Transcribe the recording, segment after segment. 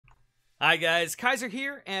Hi guys, Kaiser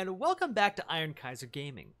here, and welcome back to Iron Kaiser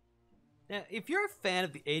Gaming. Now, if you're a fan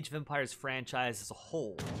of the Age of Empires franchise as a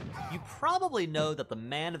whole, you probably know that the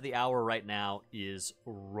man of the hour right now is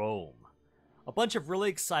Rome. A bunch of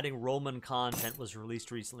really exciting Roman content was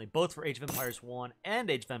released recently, both for Age of Empires 1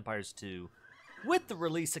 and Age of Empires 2, with the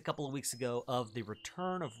release a couple of weeks ago of the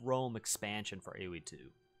Return of Rome expansion for AoE2.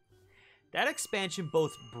 That expansion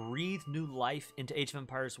both breathed new life into Age of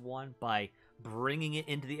Empires 1 by bringing it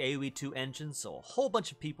into the AoE2 engine, so a whole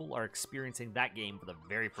bunch of people are experiencing that game for the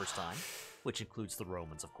very first time, which includes the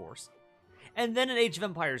Romans, of course. And then in Age of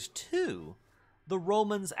Empires 2, the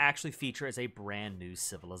Romans actually feature as a brand new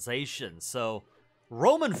civilization, so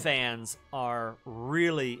Roman fans are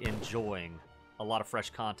really enjoying a lot of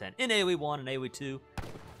fresh content in AoE1 and AoE2,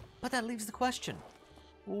 but that leaves the question.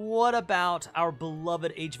 What about our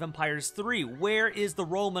beloved Age of Empires 3? Where is the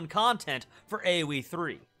Roman content for AoE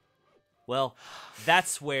 3? Well,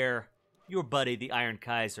 that's where your buddy, the Iron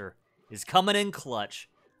Kaiser, is coming in clutch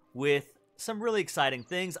with some really exciting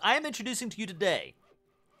things. I am introducing to you today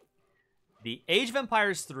the Age of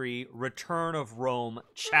Empires 3 Return of Rome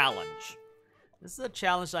Challenge. This is a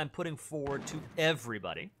challenge that I'm putting forward to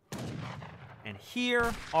everybody. And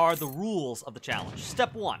here are the rules of the challenge.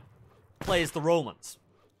 Step 1, play as the Romans.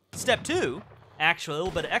 Step 2, actually a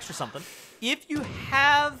little bit of extra something. If you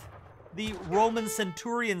have the Roman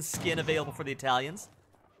Centurion skin available for the Italians,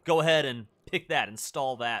 go ahead and pick that,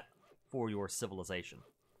 install that for your civilization.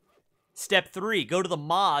 Step 3, go to the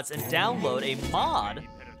mods and download a mod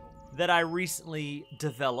that I recently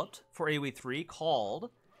developed for AoE3 called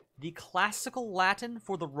the Classical Latin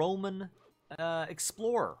for the Roman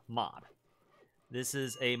Explorer mod. This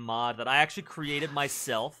is a mod that I actually created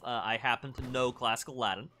myself. I happen to know Classical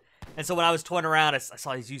Latin. And so when I was toying around, I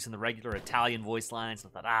saw he's using the regular Italian voice lines,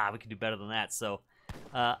 and I thought, we can do better than that. So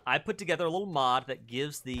I put together a little mod that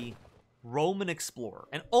gives the Roman Explorer,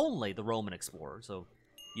 and only the Roman Explorer, so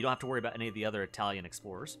you don't have to worry about any of the other Italian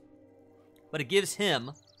explorers, but it gives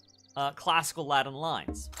him classical Latin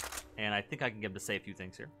lines. And I think I can get him to say a few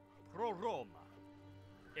things here. Pro Roma,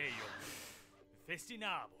 io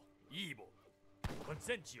festinavo, ibo,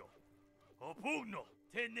 consentio, opugno,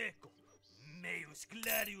 teneco.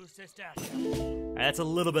 That's a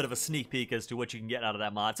little bit of a sneak peek as to what you can get out of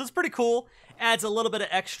that mod. So it's pretty cool. Adds a little bit of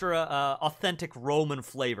extra authentic Roman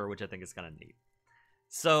flavor, which I think is kind of neat.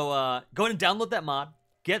 So go ahead and download that mod.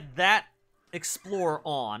 Get that Explorer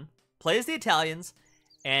on. Play as the Italians.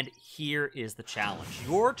 And here is the challenge.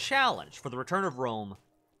 Your challenge for the Return of Rome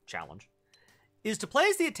challenge is to play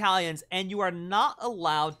as the Italians, and you are not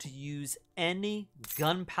allowed to use any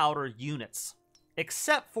gunpowder units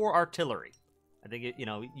except for artillery. I think,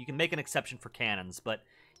 you can make an exception for cannons, but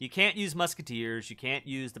you can't use musketeers, you can't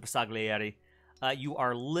use the bersarglieri. You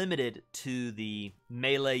are limited to the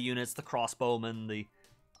melee units, the crossbowmen,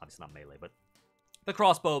 obviously not melee, but the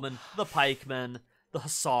crossbowmen, the pikemen, the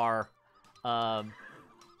hussar,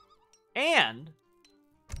 and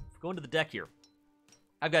going to the deck here.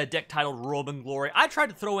 I've got a deck titled Roman Glory. I tried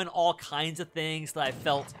to throw in all kinds of things that I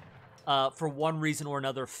felt, for one reason or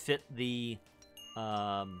another, fit the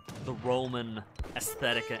Roman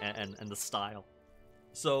aesthetic and the style.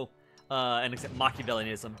 So, and except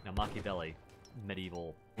Machiavellianism, Machiavelli,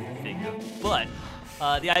 medieval figure. But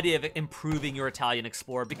the idea of improving your Italian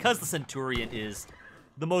explorer, because the Centurion is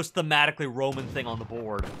the most thematically Roman thing on the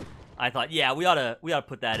board, I thought, yeah, we ought to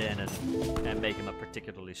put that in and make him a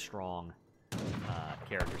particularly strong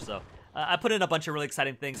character. So I put in a bunch of really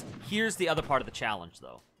exciting things. Here's the other part of the challenge,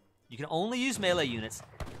 though. You can only use melee units.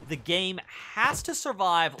 The game has to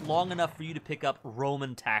survive long enough for you to pick up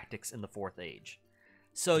Roman tactics in the 4th Age.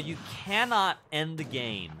 So you cannot end the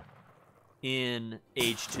game in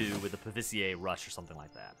Age 2 with a Pavicier Rush or something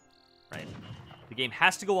like that, right? The game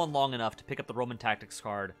has to go on long enough to pick up the Roman tactics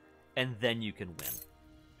card, and then you can win.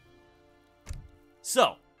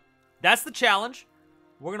 So, that's the challenge.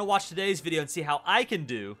 We're going to watch today's video and see how I can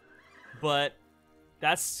do, but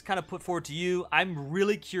that's kind of put forward to you. I'm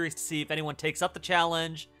really curious to see if anyone takes up the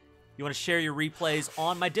challenge. You want to share your replays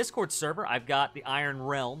on my Discord server. I've got the Iron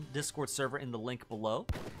Realm Discord server in the link below.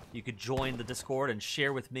 You could join the Discord and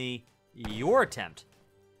share with me your attempt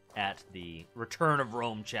at the Return of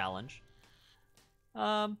Rome challenge.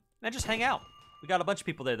 And just hang out. We got a bunch of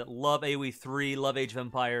people there that love AoE 3, love Age of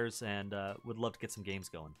Empires, and would love to get some games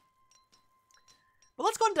going. But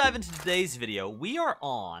let's go and dive into today's video. We are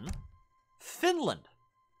on Finland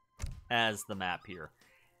as the map here.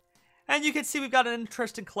 And you can see we've got an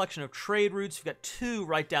interesting collection of trade routes. We've got 2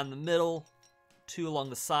 right down the middle, 2 along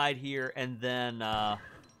the side here, and then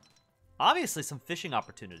obviously some fishing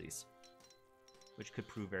opportunities, which could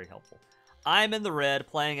prove very helpful. I'm in the red,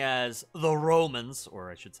 playing as the Romans, or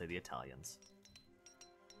I should say the Italians.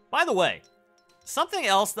 By the way, something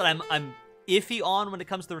else that I'm iffy on when it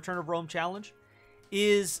comes to the Return of Rome challenge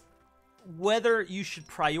is whether you should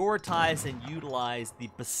prioritize and utilize the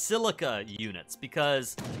Basilica units,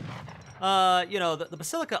 because, you know, the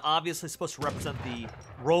Basilica obviously is supposed to represent the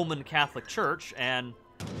Roman Catholic Church, and,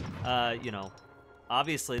 you know,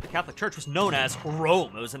 obviously the Catholic Church was known as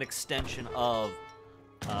Rome. It was an extension of,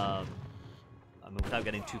 I mean, without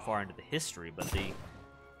getting too far into the history, but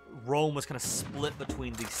Rome was kind of split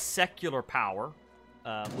between the secular power,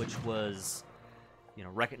 which was, you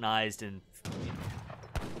know, recognized in, you know,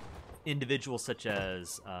 individuals such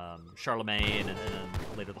as Charlemagne and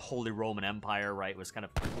later the Holy Roman Empire, right, was kind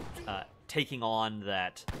of taking on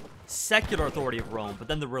that secular authority of Rome, but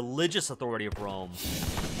then the religious authority of Rome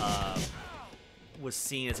was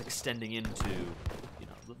seen as extending into, you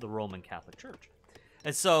know, the Roman Catholic Church.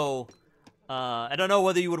 And so, I don't know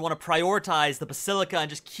whether you would want to prioritize the Basilica and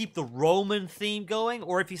just keep the Roman theme going,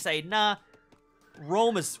 or if you say, nah,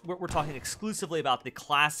 Rome is, we're talking exclusively about the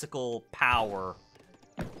classical power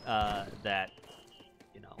that,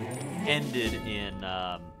 you know, ended in,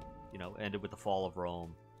 you know, ended with the fall of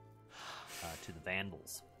Rome to the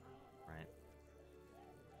Vandals, right?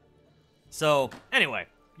 So, anyway,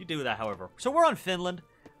 you do that however. So we're on Finland.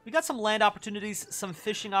 We got some land opportunities, some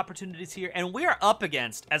fishing opportunities here, and we are up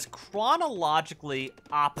against, as chronologically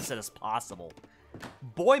opposite as possible,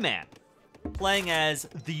 Boyman, playing as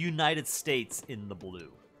the United States in the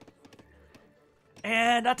blue.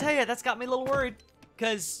 And I'll tell you, that's got me a little worried,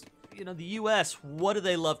 because, you know, the U.S., what do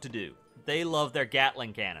they love to do? They love their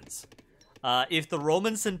Gatling cannons. If the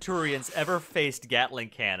Roman centurions ever faced Gatling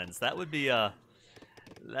cannons, that would be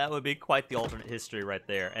quite the alternate history right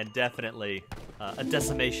there, and definitely a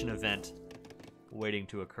decimation event waiting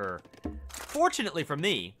to occur. Fortunately for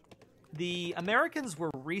me, the Americans were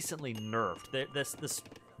recently nerfed. This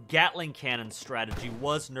Gatling cannon strategy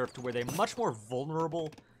was nerfed to where they're much more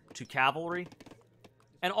vulnerable to cavalry,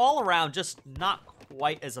 and all around just not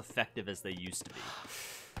quite as effective as they used to be.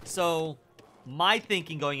 So my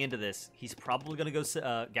thinking going into this, he's probably going to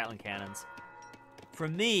go Gatling cannons. For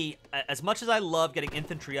me, as much as I love getting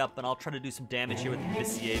infantry up, and I'll try to do some damage here with the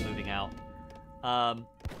Vicier moving out,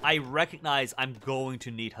 I recognize I'm going to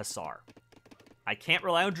need Hussar. I can't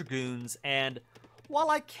rely on dragoons, and while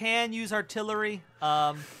I can use artillery,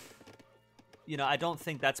 you know, I don't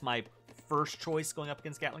think that's my first choice going up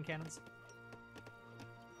against Gatling cannons.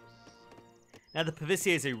 Now, the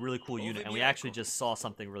Pavicier is a really cool unit, and we actually just saw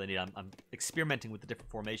something really neat. I'm experimenting with the different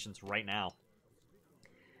formations right now.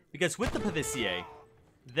 Because with the Pavicier,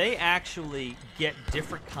 they actually get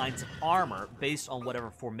different kinds of armor based on whatever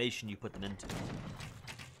formation you put them into.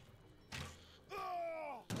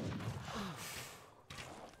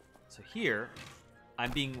 So here,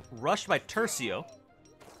 I'm being rushed by Tercio,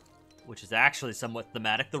 which is actually somewhat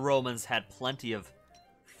thematic. The Romans had plenty of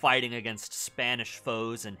fighting against Spanish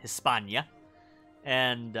foes in Hispania.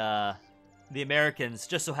 And the Americans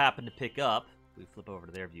just so happen to pick up, we flip over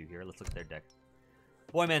to their view here, let's look at their deck.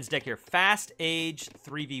 Boyman's deck here, Fast Age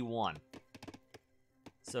 3v1.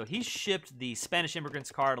 So he shipped the Spanish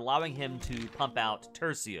Immigrants card, allowing him to pump out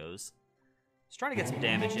Tercios. He's trying to get some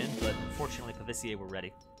damage in, but unfortunately Pavicier were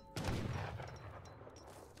ready.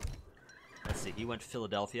 Let's see, he went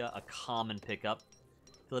Philadelphia, a common pickup.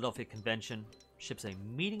 Philadelphia Convention ships a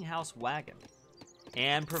meeting house wagon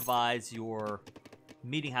and provides your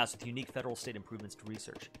meeting house with unique federal state improvements to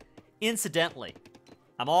research. Incidentally,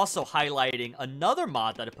 I'm also highlighting another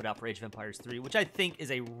mod that I put out for Age of Empires 3, which I think is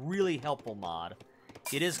a really helpful mod.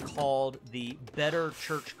 It is called the Better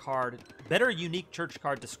Unique Church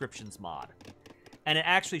Card Descriptions mod. And it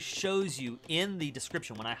actually shows you in the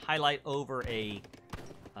description, when I highlight over a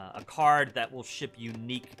card that will ship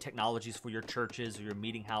unique technologies for your churches or your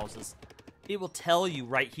meeting houses, it will tell you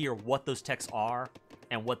right here what those techs are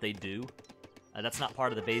and what they do. That's not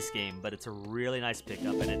part of the base game, but it's a really nice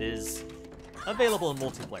pickup, and it is available in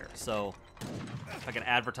multiplayer. So if I can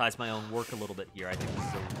advertise my own work a little bit here, I think this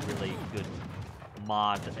is a really good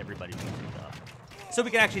mod that everybody should pick up. So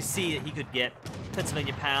we can actually see that he could get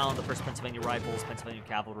Pennsylvania Pound, the 1st Pennsylvania Rifles, Pennsylvania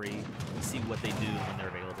Cavalry, and see what they do when they're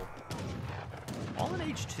available. All in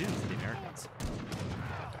Age 2 for the Americans.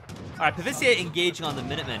 Alright, Pavicier engaging on the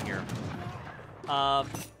Minutemen here. I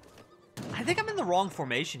think I'm in the wrong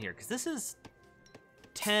formation here, because this is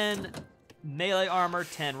 10 melee armor,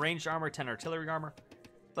 10 ranged armor, 10 artillery armor.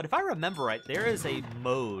 But if I remember right, there is a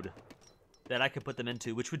mode that I could put them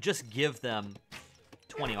into, which would just give them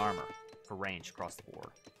 20 armor for range across the board.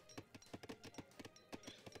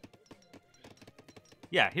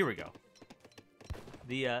 Yeah, here we go.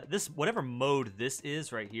 This whatever mode this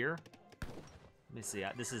is right here. Let me see.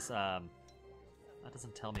 This is that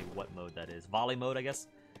doesn't tell me what mode that is. Volley mode, I guess.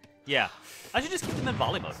 Yeah, I should just keep them in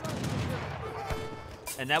volley mode,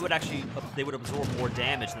 and that would actually they would absorb more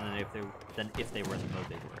damage than if they were in the mode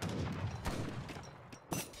they were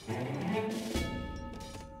in.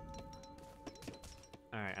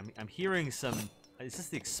 All right, I'm hearing some. Is this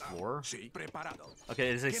the Explorer?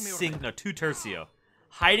 Okay, there's a two Tercio,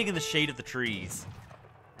 hiding in the shade of the trees.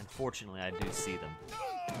 Unfortunately, I do see them.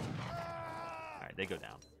 All right, they go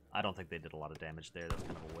down. I don't think they did a lot of damage there. That's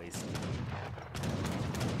kind of a waste.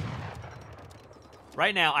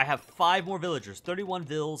 Right now, I have 5 more villagers. 31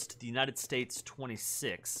 vills to the United States,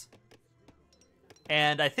 26.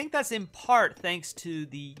 And I think that's in part thanks to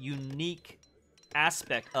the unique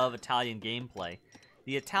aspect of Italian gameplay.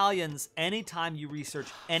 The Italians, anytime you research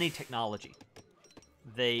any technology,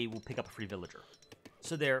 they will pick up a free villager.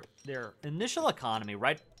 So their initial economy,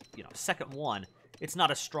 right, second one, it's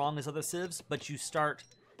not as strong as other civs, but you start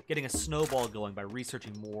getting a snowball going by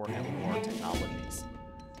researching more and more technologies.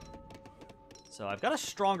 So I've got a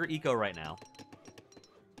stronger eco right now.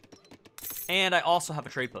 And I also have a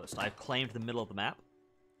trade post. I've claimed the middle of the map.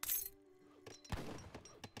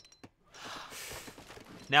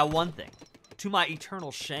 Now, one thing. To my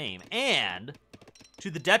eternal shame, and to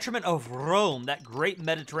the detriment of Rome, that great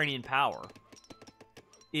Mediterranean power,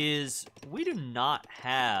 is we do not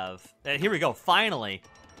have... here we go, finally.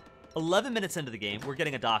 11 minutes into the game, we're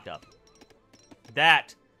getting a dock up.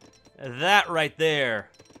 That right there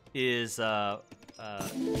is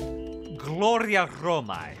Gloria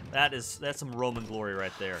Romae. That's some Roman glory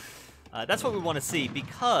right there. That's what we want to see,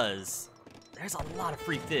 because there's a lot of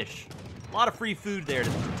free fish. A lot of free food there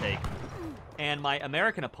to take. And my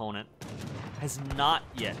American opponent has not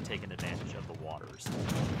yet taken advantage of the waters.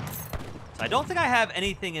 So I don't think I have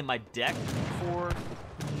anything in my deck for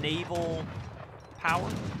naval power.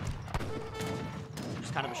 Which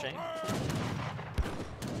is kind of a shame.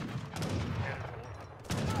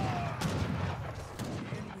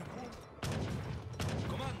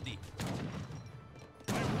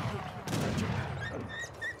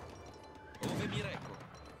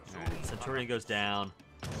 Alright, Centurion goes down.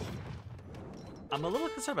 I'm a little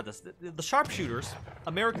concerned about this. The sharpshooters,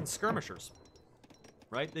 American skirmishers,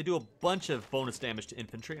 right? They do a bunch of bonus damage to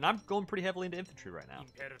infantry, and I'm going pretty heavily into infantry right now.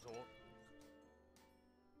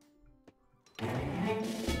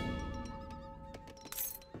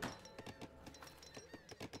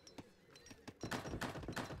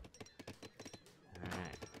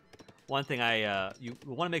 One thing you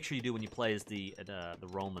want to make sure you do when you play is the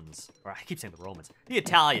Romans, or I keep saying the Romans, the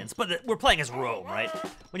Italians, but we're playing as Rome, right?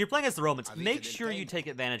 When you're playing as the Romans, make sure you take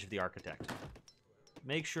advantage of the architect.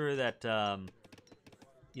 Make sure that that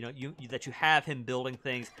you have him building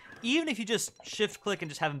things, even if you just shift click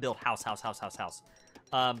and just have him build house.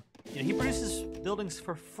 He produces buildings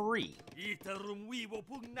for free. Very good.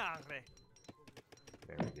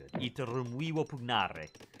 Iterum vivo pugnare.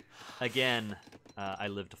 Again. I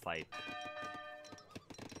live to fight.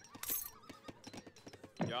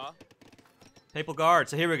 Yeah. Papal Guard.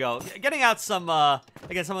 So here we go. Getting out some,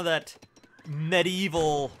 again, some of that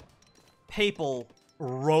medieval papal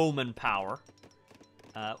Roman power.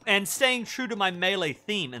 And staying true to my melee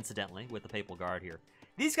theme, incidentally, with the Papal Guard here.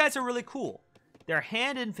 These guys are really cool. They're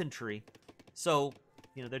hand infantry. So,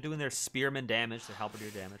 they're doing their spearman damage, their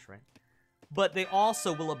halberdier damage, right? But they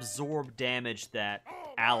also will absorb damage that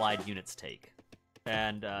allied units take.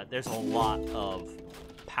 And there's a lot of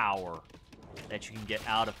power that you can get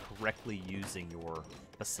out of correctly using your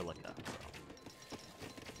basilica.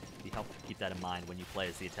 It'd be helpful to keep that in mind when you play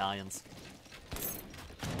as the Italians.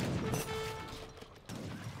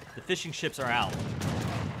 The fishing ships are out.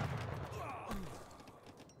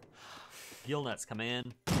 Gill nets come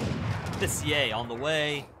in. Officier on the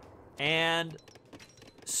way. And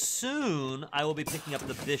soon I will be picking up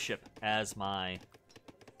the bishop as my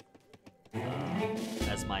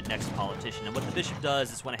next politician. And what the bishop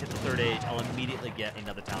does is when I hit the 3rd age, I'll immediately get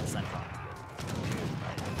another town center on.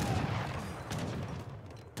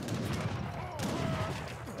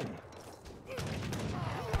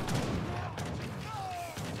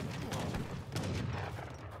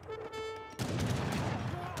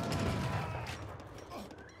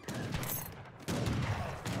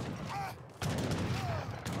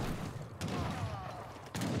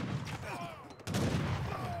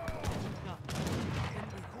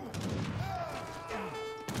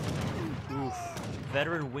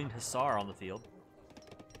 Veteran winged hussar on the field.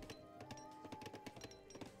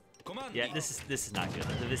 Yeah, this is not good.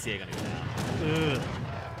 The Vissier gonna go down. Ugh.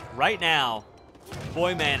 Right now,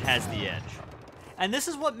 Boyman has the edge. And this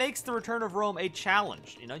is what makes the Return of Rome a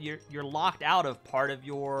challenge. You know, you're locked out of part of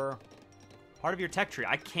your tech tree.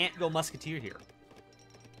 I can't go musketeer here.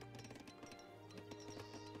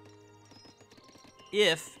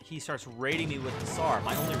 If he starts raiding me with Hussar,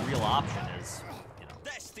 my only real option is, you know,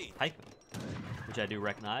 pikemen, which I do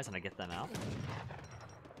recognize, and I get them out.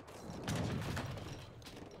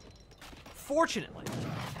 Fortunately,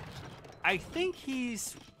 I think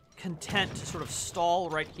he's content to sort of stall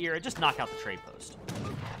right here and just knock out the trade post.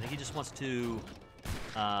 I think he just wants to,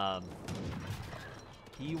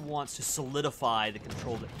 solidify the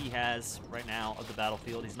control that he has right now of the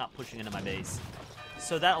battlefield. He's not pushing into my base.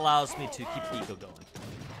 So that allows me to keep eco going.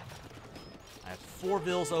 I have 4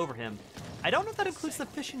 vills over him. I don't know if that includes the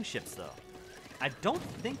fishing ships, though. I don't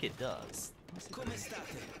think it does.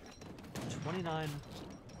 29...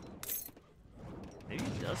 Maybe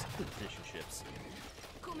it does include the fishing ships.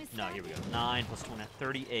 No, here we go. 9 plus 20,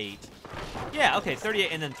 38. Yeah, okay, 38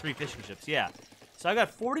 and then 3 fishing ships, yeah. So I got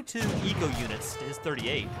 42 eco units to his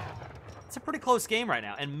 38. It's a pretty close game right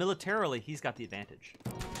now, and militarily, he's got the advantage.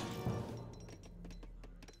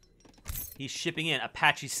 He's shipping in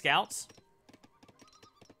Apache scouts.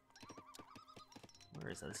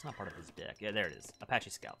 Where is that? It's not part of his deck. Yeah, there it is. Apache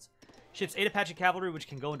scouts. Ships 8 Apache cavalry, which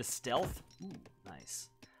can go into stealth. Ooh, nice.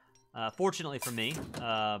 Fortunately for me,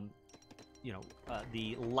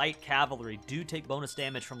 the light cavalry do take bonus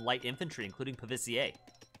damage from light infantry, including Pavisier.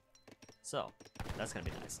 So, that's going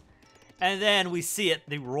to be nice. And then we see it,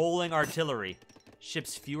 the rolling artillery.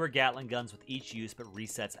 Ships fewer Gatling guns with each use, but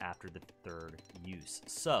resets after the 3rd use.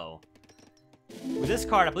 So, with this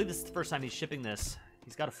card, I believe this is the first time he's shipping this.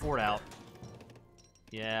 He's got a fort out.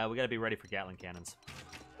 Yeah, we got to be ready for Gatling cannons.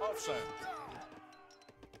 Offset.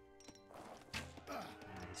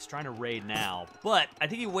 He's trying to raid now, but I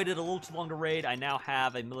think he waited a little too long to raid. I now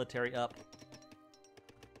have a military up.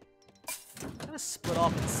 I'm going to split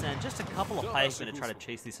off and send just a couple of pikemen to try to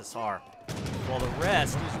chase these Hussar. While the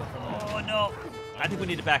rest... Oh, no. I think we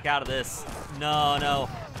need to back out of this. No, no.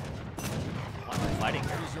 Why am I fighting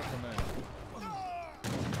here?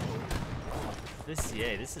 This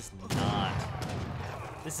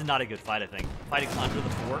is not a good fight, I think. Fighting under the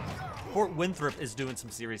fort. Fort Winthrop is doing some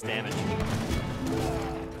serious damage.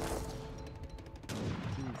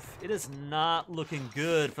 Oof, it is not looking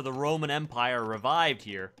good for the Roman Empire revived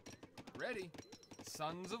here. Ready.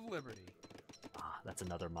 Sons of Liberty. Ah, that's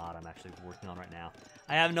another mod I'm actually working on right now.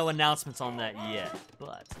 I have no announcements on that yet,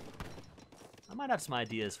 but I might have some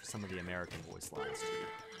ideas for some of the American voice lines too.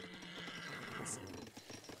 Let's see.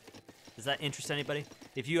 Does that interest anybody?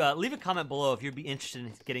 If you leave a comment below if you'd be interested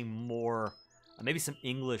in getting more, maybe some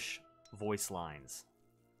English voice lines,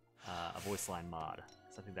 a voice line mod.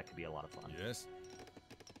 So I think that could be a lot of fun. Yes.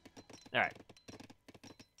 All right.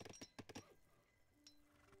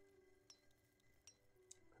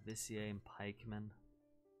 Pavisier and pikemen.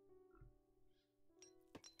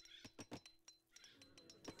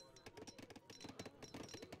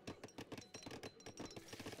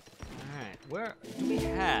 All right, where do we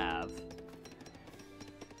have?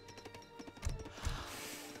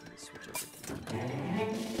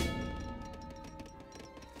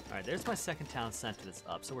 Alright, there's my second town center that's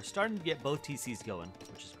up. So we're starting to get both TCs going,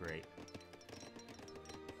 which is great.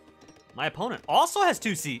 My opponent also has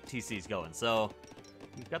 2 TCs going, so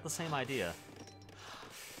we've got the same idea.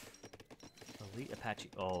 Elite Apache.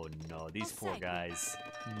 Oh no, these poor guys.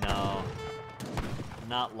 No.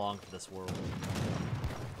 Not long for this world.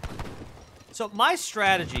 So my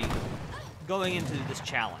strategy going into this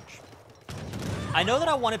challenge. I know that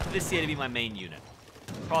I wanted Pavisier to be my main unit.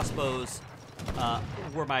 Crossbows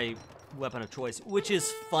were my weapon of choice, which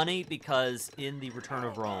is funny because in the Return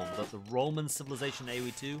of Rome, the Roman civilization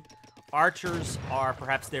AoE2, archers are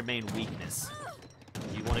perhaps their main weakness.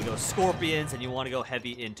 You want to go scorpions and you want to go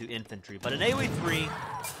heavy into infantry. But in AoE3,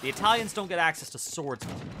 the Italians don't get access to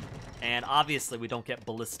swordsmen. And obviously we don't get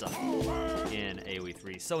ballista in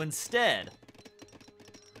AoE3. So instead,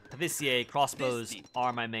 Pavisier, crossbows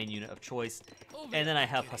are my main unit of choice. And then I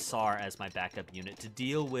have Hussar as my backup unit to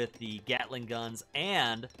deal with the Gatling guns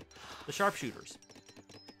and the sharpshooters.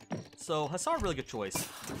 So Hussar, really good choice.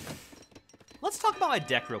 Let's talk about my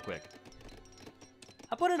deck real quick.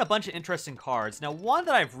 I put in a bunch of interesting cards. Now, one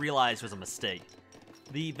that I've realized was a mistake.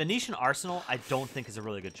 The Venetian Arsenal, I don't think is a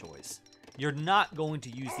really good choice. You're not going to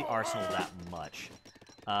use the Arsenal that much.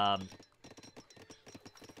 The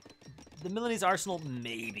Milanese Arsenal,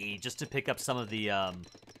 maybe, just to pick up some of the, I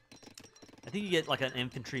think you get like an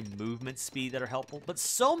infantry movement speed that are helpful, but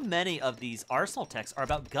so many of these Arsenal techs are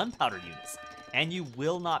about gunpowder units, and you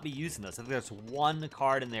will not be using those. I think there's one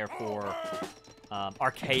card in there for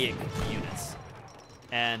archaic units,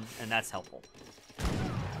 and that's helpful.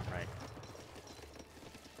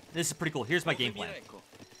 This is pretty cool. Here's my game plan.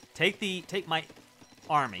 Take my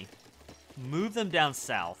army, move them down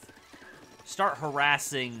south, start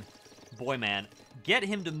harassing Boyman, get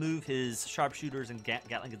him to move his sharpshooters and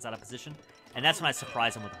Gatling guns out of position, and that's when I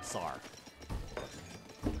surprise him with a Hussar.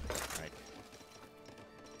 Right.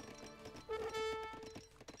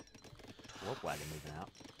 Warp wagon moving out.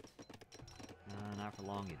 Not for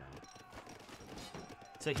long, you know.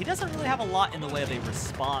 So he doesn't really have a lot in the way of a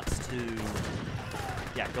response to...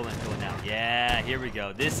 Yeah, going now. Yeah, here we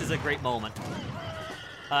go. This is a great moment.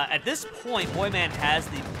 At this point, Boyman has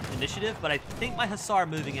the initiative, but I think my Hussar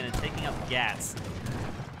moving in and taking out the Gats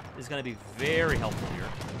is going to be very helpful here.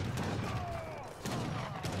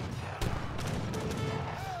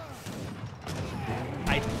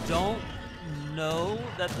 I don't know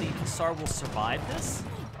that the Hussar will survive this.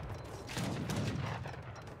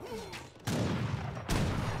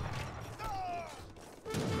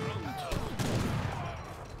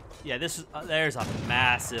 Yeah, this is there's a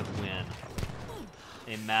massive win.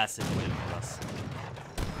 A massive win for us.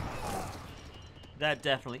 That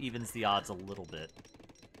definitely evens the odds a little bit.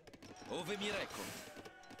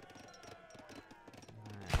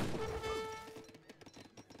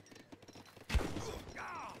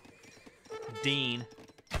 Dean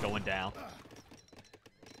going down.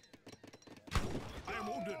 I am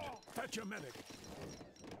wounded. Fetch a medic.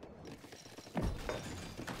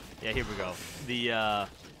 Yeah, here we go. The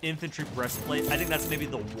infantry breastplate. I think that's maybe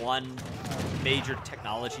the one major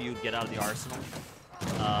technology you'd get out of the arsenal.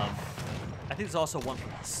 I think there's also one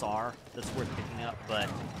from Hussar that's worth picking up, but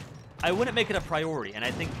I wouldn't make it a priority. And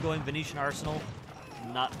I think going Venetian Arsenal,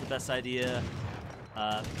 not the best idea.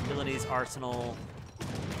 Milanese Arsenal,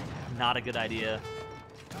 not a good idea.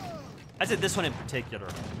 I'd say this one in particular,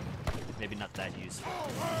 maybe not that useful.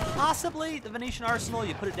 Possibly the Venetian Arsenal,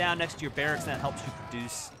 you put it down next to your barracks, and that helps you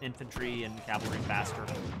produce infantry and cavalry faster.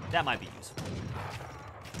 That might be useful.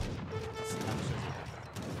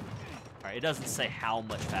 Alright, it doesn't say how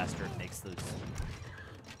much faster it makes those.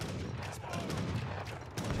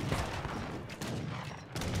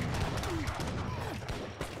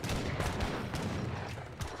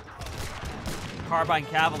 Carbine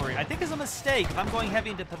cavalry, I think is a mistake if I'm going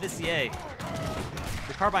heavy into Pavisier.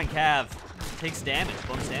 The carbine cav takes damage,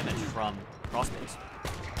 bonus damage from crossbows.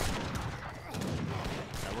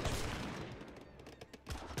 That looks...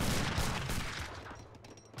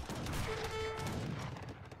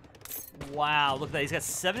 Wow, look at that. He's got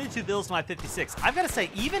 72 bills to my 56. I've got to say,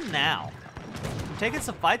 even now, I'm taking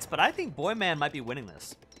some fights, but I think Boyman might be winning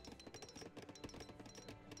this.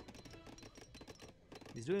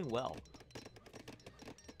 He's doing well.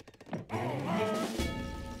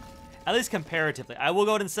 At least comparatively. I will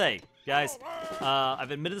go ahead and say, guys,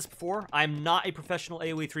 I've admitted this before, I'm not a professional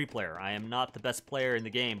AoE3 player. I am not the best player in the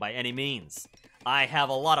game by any means. I have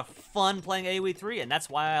a lot of fun playing AoE3, and that's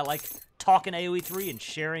why I like talking AoE3 and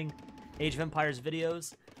sharing Age of Empires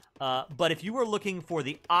videos. But if you were looking for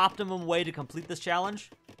the optimum way to complete this challenge,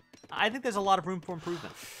 I think there's a lot of room for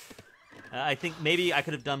improvement. I think maybe I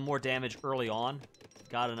could have done more damage early on,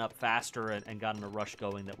 gotten up faster, and gotten a rush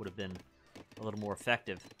going that would have been a little more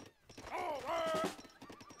effective.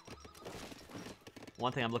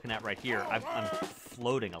 One thing I'm looking at right here, I'm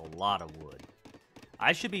floating a lot of wood.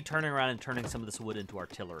 I should be turning around and turning some of this wood into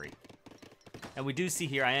artillery. And we do see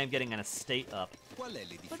here I am getting an estate up.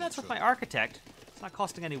 But that's with my architect. It's not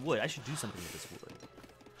costing any wood. I should do something with this wood.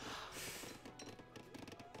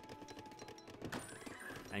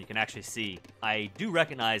 And you can actually see, I do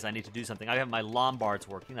recognize I need to do something. I have my Lombards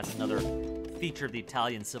working. That's another feature of the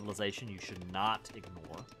Italian civilization you should not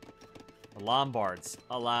ignore. The Lombards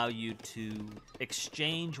allow you to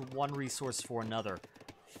exchange one resource for another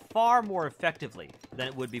far more effectively than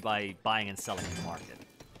it would be by buying and selling in the market.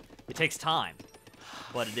 It takes time,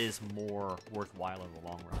 but it is more worthwhile in the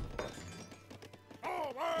long run.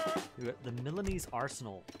 The Milanese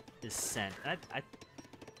Arsenal is sent. And I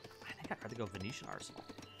think I'd rather go Venetian Arsenal.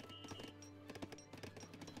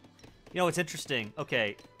 You know, it's interesting.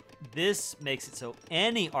 Okay, this makes it so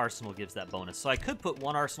any arsenal gives that bonus. So I could put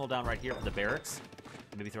one arsenal down right here for the barracks.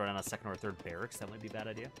 Maybe throw down a second or a third barracks. That might be a bad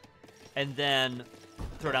idea. And then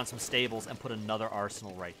throw down some stables and put another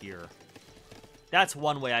arsenal right here. That's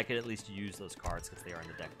one way I could at least use those cards because they are in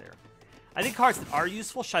the deck there. I think cards that are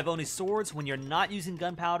useful, Schiavone's Swords. When you're not using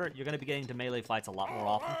gunpowder, you're going to be getting into melee fights a lot more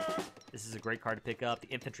often. This is a great card to pick up. The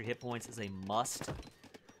infantry hit points is a must.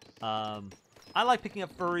 I like picking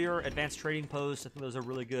up Furrier, Advanced Trading Post. I think those are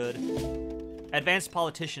really good. Advanced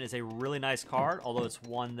Politician is a really nice card, although it's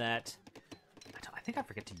one that... I think I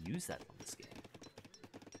forget to use that on this game.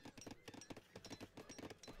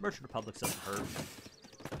 Merchant Republic doesn't hurt.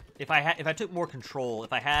 If I took more control,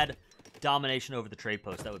 if I had domination over the trade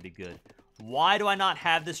post, that would be good. Why do I not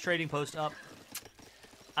have this trading post up?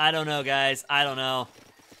 I don't know, guys. I don't know.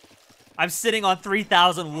 I'm sitting on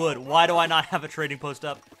 3,000 wood. Why do I not have a trading post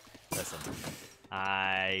up? Listen,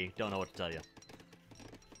 I don't know what to tell you.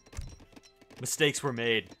 Mistakes were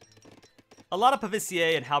made. A lot of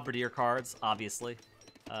Pavicier and Halberdier cards, obviously.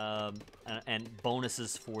 And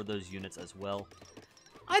bonuses for those units as well.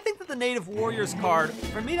 I think that the Native Warriors card,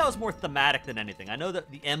 for me, that was more thematic than anything. I know that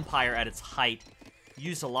the Empire at its height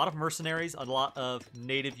used a lot of mercenaries, a lot of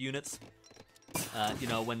native units. You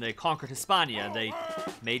know, when they conquered Hispania, they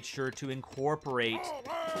made sure to incorporate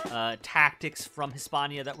tactics from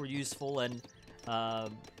Hispania that were useful and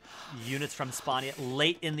units from Hispania.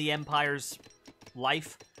 Late in the Empire's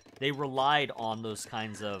life, they relied on those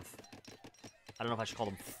kinds of, I don't know if I should call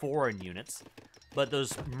them foreign units, but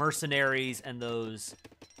those mercenaries and those,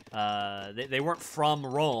 they weren't from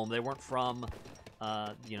Rome, they weren't from,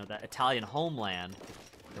 you know, that Italian homeland.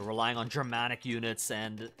 They're relying on Germanic units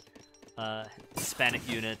and Hispanic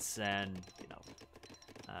units and, you know,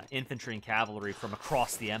 infantry and cavalry from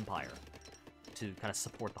across the empire to kind of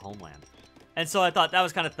support the homeland. And so I thought that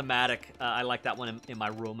was kind of thematic. I like that one in my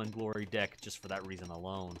Roman Glory deck just for that reason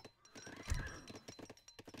alone.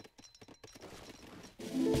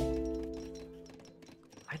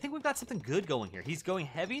 I think we've got something good going here. He's going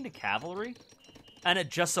heavy into cavalry, and it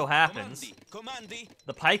just so happens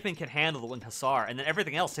the pikemen can handle the winged hussar, and then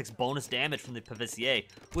everything else takes bonus damage from the Pavicier,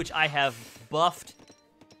 which I have buffed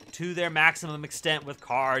to their maximum extent with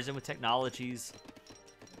cards and with technologies.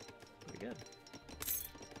 Pretty good.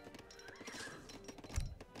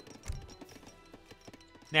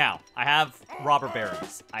 Now, I have robber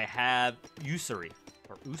barons. I have usury.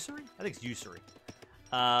 Or usury? I think it's usury.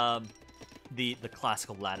 The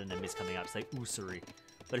classical Latin name is coming out to say usury.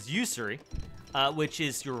 But it's usury, which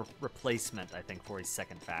is your replacement, I think, for a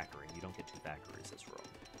second factory. You don't get two factories as Rome,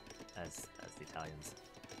 as the Italians.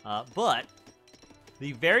 But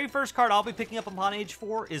the very first card I'll be picking up upon Age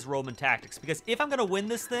 4 is Roman Tactics. Because if I'm going to win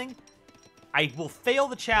this thing, I will fail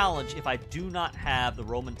the challenge if I do not have the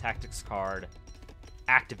Roman Tactics card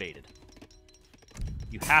activated.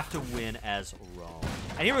 You have to win as Rome.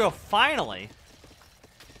 And here we go, finally.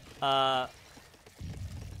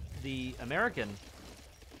 The American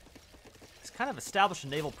has kind of established a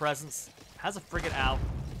naval presence, has a frigate out.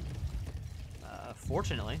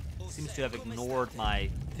 Fortunately, seems to have ignored my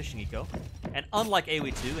fishing eco. And unlike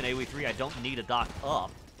AoE2 and AoE3, I don't need a dock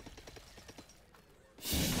up.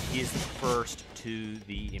 He is the first to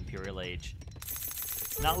the Imperial Age.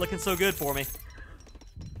 It's not looking so good for me.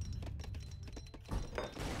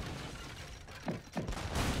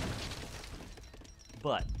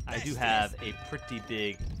 But I do have a pretty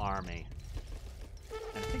big army.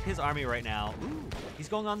 And I think his army right now, ooh, he's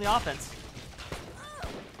going on the offense.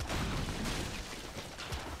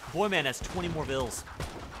 Boyman has 20 more bills.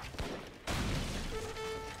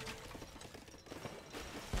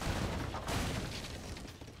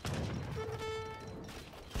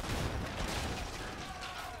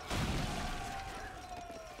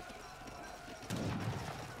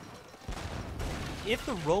 If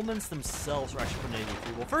the Romans themselves were actually from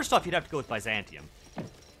AoE3, well, first off, you'd have to go with Byzantium.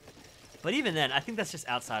 But even then, I think that's just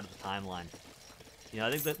outside of the timeline. You know,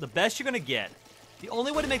 I think that the best you're going to get, the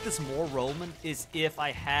only way to make this more Roman is if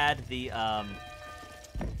I had the, I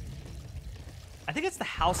think it's the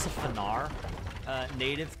House of Fanar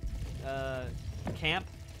native camp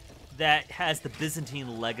that has the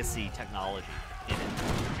Byzantine legacy technology in it.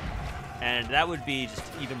 And that would be just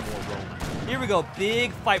even more Roman. Here we go,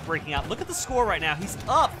 big fight breaking out. Look at the score right now. He's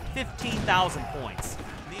up 15,000 points.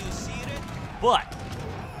 But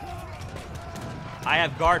I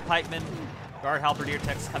have guard pikemen, guard halberdier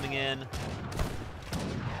techs coming in.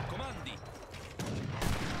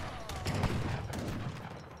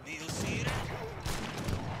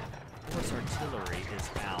 Horse artillery is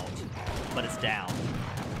out, but it's down.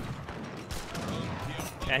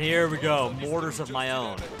 And here we go, mortars of my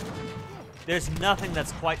own. There's nothing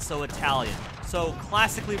that's quite so Italian, so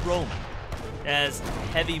classically Roman, as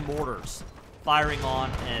heavy mortars firing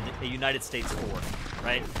on a United States fort,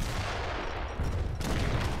 right?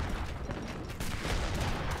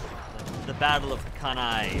 The Battle of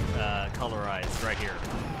Cannae colorized right here.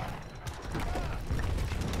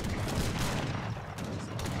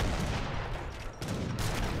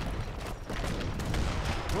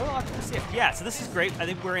 Yeah, so this is great. I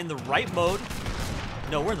think we're in the right mode.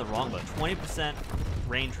 No, we're in the wrong mode. 20%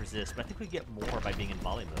 range resist, but I think we get more by being in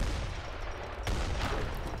volley mode.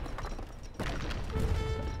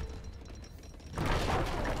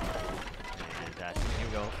 Fantastic. Here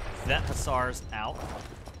we go. Vet Hussars out.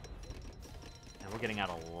 getting out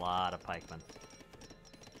a lot of pikemen.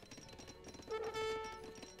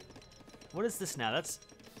 What is this now? That's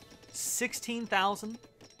 16,000?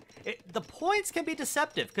 The points can be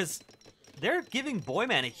deceptive, because they're giving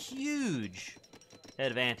Boyman a huge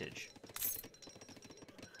advantage.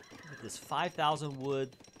 Look at this 5,000 wood,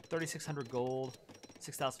 3,600 gold,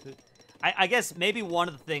 6,000 food. I guess maybe one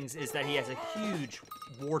of the things is that he has a huge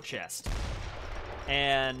war chest.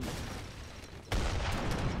 And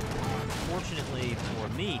fortunately for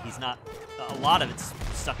me, he's not, a lot of it's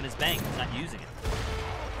stuck in his bank. He's not using it.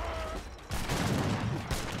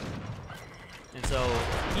 And so,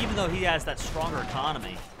 even though he has that stronger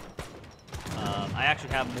economy, I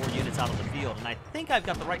actually have more units out on the field, and I think I've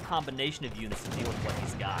got the right combination of units to deal with what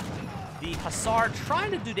he's got. The Hussar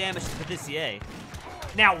trying to do damage to Patissier.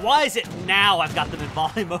 Now, why is it now I've got them in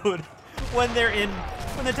volley mode when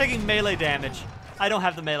they're taking melee damage? I don't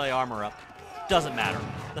have the melee armor up. Doesn't matter.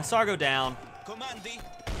 The Hussar go down.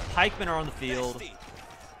 Pikemen are on the field.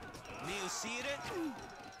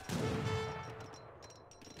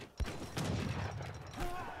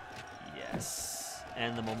 Yes.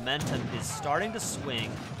 And the momentum is starting to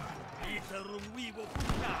swing.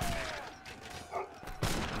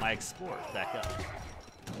 My Explorer back up.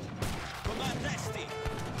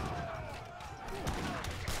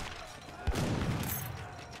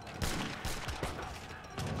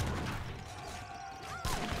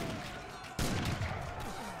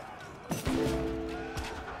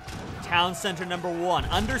 Town center number 1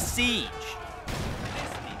 under siege.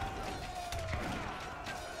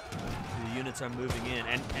 The units are moving in,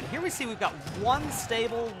 and here we see we've got 1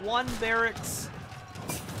 stable, 1 barracks,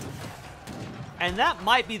 and that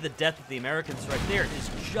might be the death of the Americans right there. Is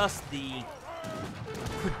just the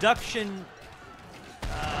production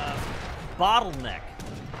bottleneck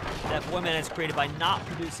that Boyman has created by not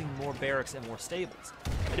producing more barracks and more stables.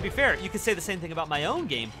 And to be fair, you could say the same thing about my own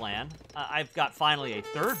game plan. I've got finally a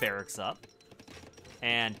 3rd barracks up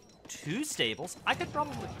and 2 stables. I could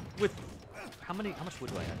probably, with how much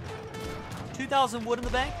wood do I have? 2,000 wood in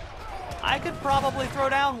the bank. I could probably throw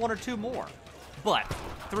down 1 or 2 more, but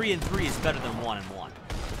 3 and 3 is better than 1 and 1.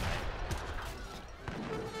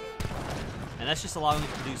 And that's just allowing him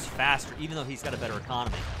to produce faster, even though he's got a better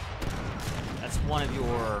economy. That's one of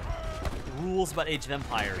your rules about Age of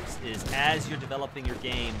Empires, is as you're developing your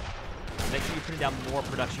game, make sure you're putting down more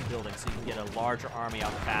production buildings so you can get a larger army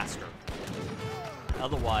out faster.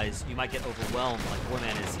 Otherwise, you might get overwhelmed like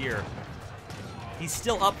Boyman is here. He's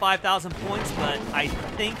still up 5,000 points, but I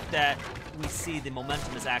think that we see the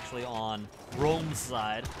momentum is actually on Rome's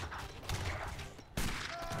side.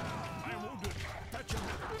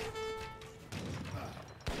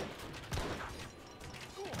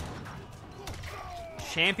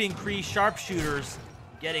 Champion Cree sharpshooters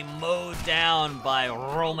getting mowed down by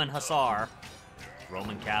Roman Hussar.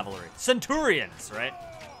 Roman cavalry. Centurions, right?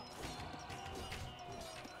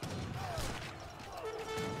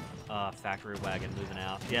 Factory wagon moving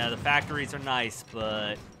out. Yeah, the factories are nice,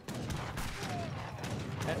 but...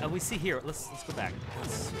 we see here, let's go back.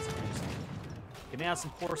 Let's give me out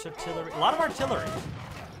some horse artillery. A lot of artillery.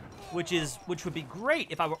 Which would be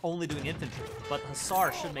great if I were only doing infantry, but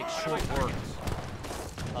Hussar should make short work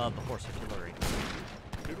of the horse artillery.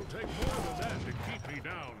 It'll take more than that to keep me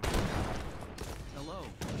down. Hello.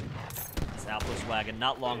 This outpost wagon,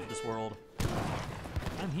 not long for this world.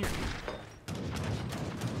 I'm here.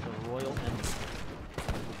 The Royal Embassy.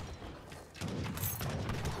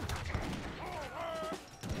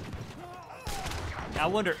 Now I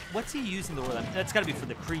wonder, what's he using the Royal Embassy? That's got to be for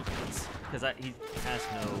the Cretans, because he has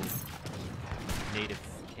no native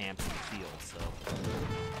camps in the field, so...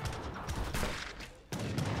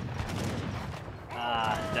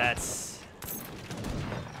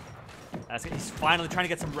 He's finally trying to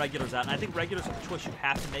get some regulars out, and I think regulars are the choice you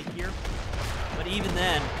have to make here. But even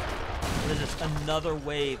then, there's just another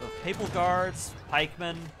wave of Papal Guards,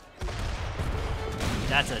 pikemen.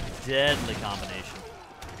 That's a deadly combination.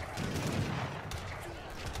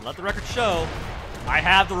 Let the record show, I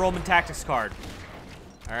have the Roman Tactics card.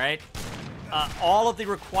 All right? All of the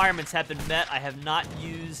requirements have been met. I have not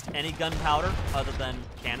used any gunpowder other than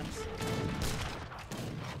cannons.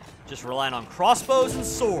 Just relying on crossbows and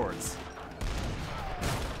swords.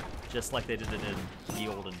 Just like they did it in the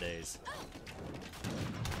olden days.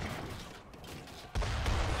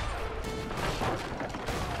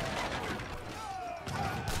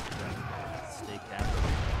 State capital.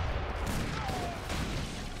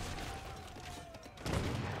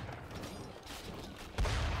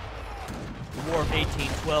 The War of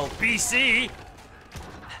 1812 BC!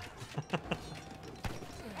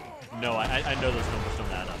 No, I know those numbers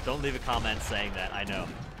don't add up. Don't leave a comment saying that. I know.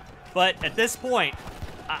 But at this point,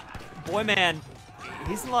 boy, man,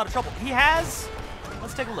 he's in a lot of trouble. He has,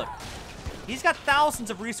 let's take a look. He's got thousands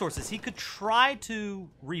of resources. He could try to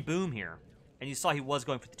reboom here. And you saw he was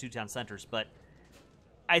going for the 2 town centers, but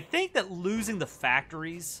I think that losing the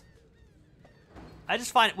factories, I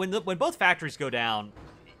just find when both factories go down,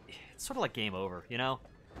 it's sort of like game over, you know?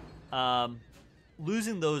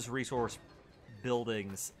 Losing those resource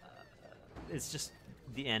buildings, it's just,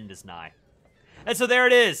 the end is nigh. And so there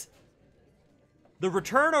it is. The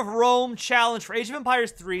Return of Rome challenge for Age of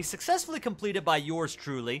Empires 3 successfully completed by yours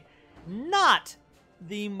truly. Not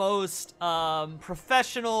the most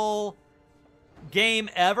professional game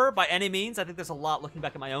ever by any means. I think there's a lot, looking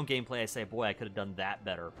back at my own gameplay, I say, boy, I could have done that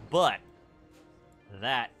better. But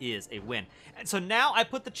that is a win. And so now I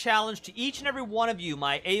put the challenge to each and every one of you,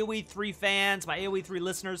 my AoE3 fans, my AoE3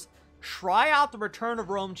 listeners. Try out the Return of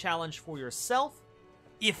Rome challenge for yourself.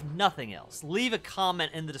 If nothing else, leave a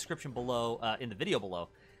comment in the description below, in the video below,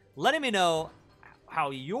 letting me know how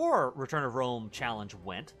your Return of Rome challenge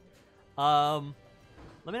went.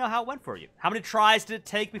 Let me know how it went for you. How many tries did it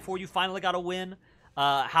take before you finally got a win?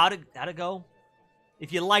 How'd it go?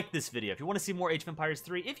 If you like this video, if you want to see more Age of Empires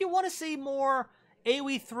 3, if you want to see more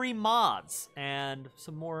AoE3 mods and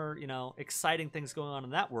some more, you know, exciting things going on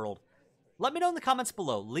in that world, let me know in the comments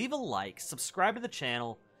below. Leave a like, subscribe to the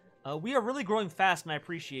channel. We are really growing fast, and I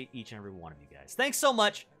appreciate each and every one of you guys. Thanks so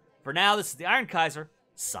much. For now, this is the Iron Kaiser,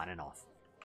 signing off.